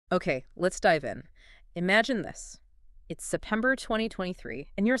Okay, let's dive in. Imagine this. It's September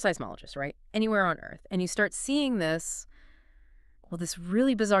 2023, and you're a seismologist, right? Anywhere on Earth. And you start seeing this, well, this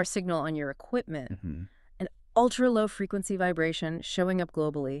really bizarre signal on your equipment, Hmm. an ultra low frequency vibration showing up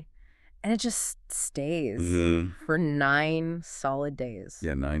globally, and it just stays Hmm. for 9 solid days.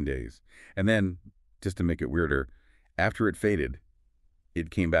 Yeah, 9 days. And then, just to make it weirder, after it faded,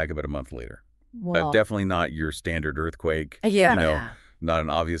 it came back about a month later. Well, Definitely not your standard earthquake, yeah. you know, Yeah. not an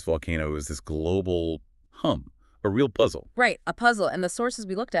obvious volcano. It was this global hum, a real puzzle. Right, a puzzle. And the sources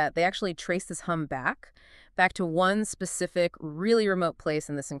we looked at, they actually trace this hum back to one specific, really remote place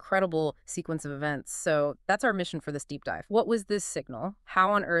in this incredible sequence of events. So that's our mission for this deep dive. What was this signal?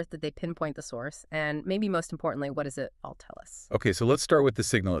 How on earth did they pinpoint the source? And maybe most importantly, what does it all tell us? Okay, so let's start with the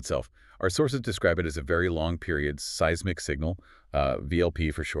signal itself. Our sources describe it as a very long period seismic signal,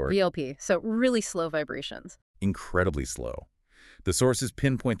 VLP for short. VLP, so really slow vibrations. Incredibly slow. The sources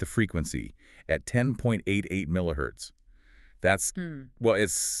pinpoint the frequency at 10.88 millihertz. That's, well,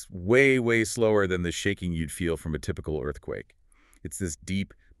 it's way, way slower than the shaking you'd feel from a typical earthquake. It's this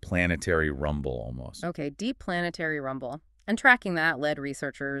deep planetary rumble almost. Okay, deep planetary rumble. And tracking that led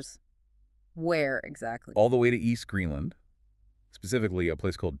researchers where exactly? All the way to East Greenland, specifically a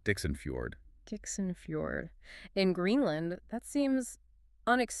place called Dickson Fjord. Dickson Fjord. In Greenland, that seems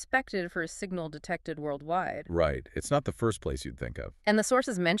unexpected for a signal detected worldwide. Right. It's not the first place you'd think of. And the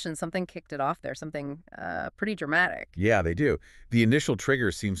sources mentioned something kicked it off there, something pretty dramatic. Yeah, they do. The initial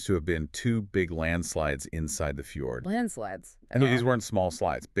trigger seems to have been two big landslides inside the fjord. Landslides. And these weren't small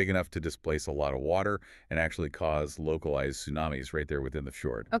slides, big enough to displace a lot of water and actually cause localized tsunamis right there within the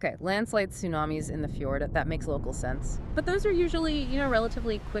fjord. Okay, landslides, tsunamis in the fjord, that makes local sense. But those are usually,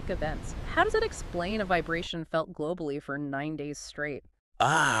 relatively quick events. How does it explain a vibration felt globally for 9 days straight?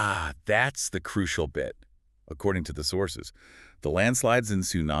 Ah, that's the crucial bit. According to the sources, the landslides and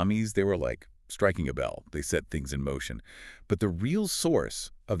tsunamis, they were like striking a bell. They set things in motion. But the real source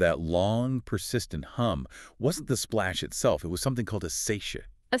of that long, persistent hum wasn't the splash itself. It was something called a seiche.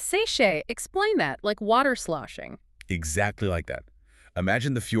 A seiche, explain that, like water sloshing. Exactly like that.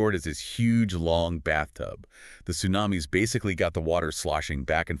 Imagine the fjord as this huge, long bathtub. The tsunamis basically got the water sloshing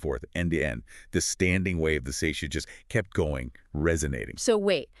back and forth, end to end. This standing wave, the seiche, just kept going, resonating. So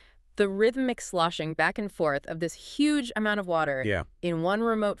wait, the rhythmic sloshing back and forth of this huge amount of water in one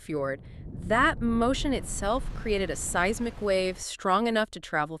remote fjord, that motion itself created a seismic wave strong enough to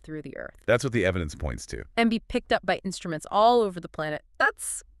travel through the Earth. That's what the evidence points to. And be picked up by instruments all over the planet.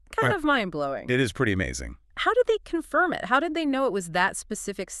 That's kind of mind-blowing. It is pretty amazing. How did they confirm it? How did they know it was that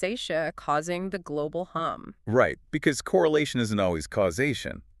specific seiche causing the global hum? Right, because correlation isn't always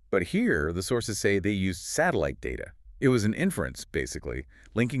causation. But here, the sources say they used satellite data. It was an inference, basically,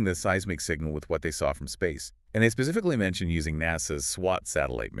 linking the seismic signal with what they saw from space. And they specifically mentioned using NASA's SWOT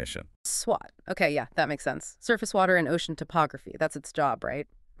satellite mission. SWOT. Okay, yeah, that makes sense. Surface water and ocean topography. That's its job, right?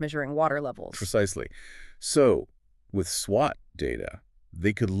 Measuring water levels. Precisely. So, with SWOT data,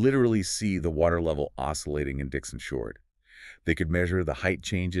 they could literally see the water level oscillating in Dickson Fjord. They could measure the height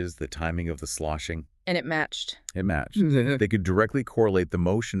changes, the timing of the sloshing. And it matched. It matched. They could directly correlate the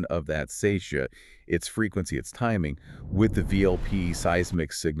motion of that seiche, its frequency, its timing, with the VLP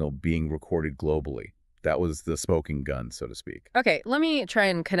seismic signal being recorded globally. That was the smoking gun, so to speak. Okay, let me try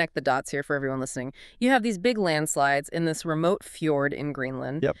and connect the dots here for everyone listening. You have these big landslides in this remote fjord in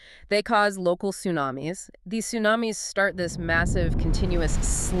Greenland. Yep. They cause local tsunamis. These tsunamis start this massive, continuous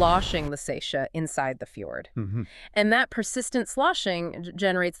sloshing the seiche inside the fjord. And that persistent sloshing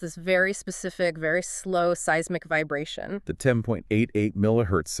generates this very specific, very slow seismic vibration. The 10.88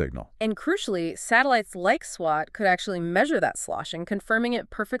 millihertz signal. And crucially, satellites like SWOT could actually measure that sloshing, confirming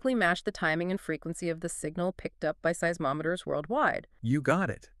it perfectly matched the timing and frequency of the signal picked up by seismometers worldwide. You got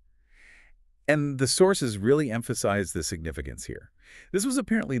it. And the sources really emphasize the significance here. This was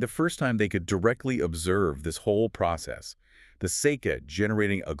apparently the first time they could directly observe this whole process, the seiche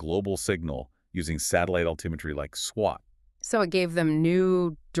generating a global signal using satellite altimetry like SWOT. So it gave them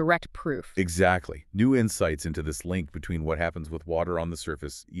new, direct proof. Exactly. New insights into this link between what happens with water on the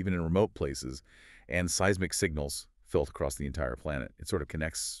surface, even in remote places, and seismic signals felt across the entire planet. It sort of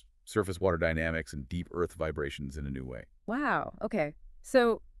connects surface water dynamics and deep earth vibrations in a new way. Wow. Okay.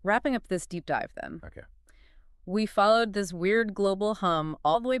 So wrapping up this deep dive then. Okay. We followed this weird global hum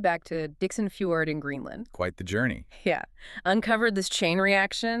all the way back to Dickson Fjord in Greenland. Quite the journey. Yeah. Uncovered this chain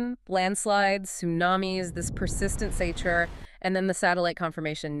reaction, landslides, tsunamis, this persistent seiche, and then the satellite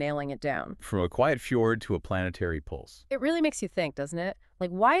confirmation nailing it down. From a quiet fjord to a planetary pulse. It really makes you think, doesn't it? Like,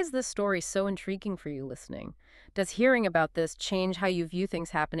 why is this story so intriguing for you listening? Does hearing about this change how you view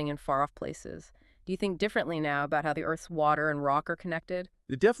things happening in far-off places? Do you think differently now about how the Earth's water and rock are connected?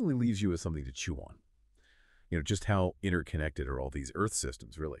 It definitely leaves you with something to chew on. Just how interconnected are all these Earth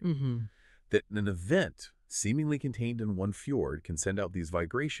systems, really? Mm-hmm. That an event seemingly contained in one fjord can send out these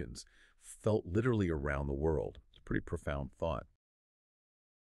vibrations felt literally around the world. It's a pretty profound thought.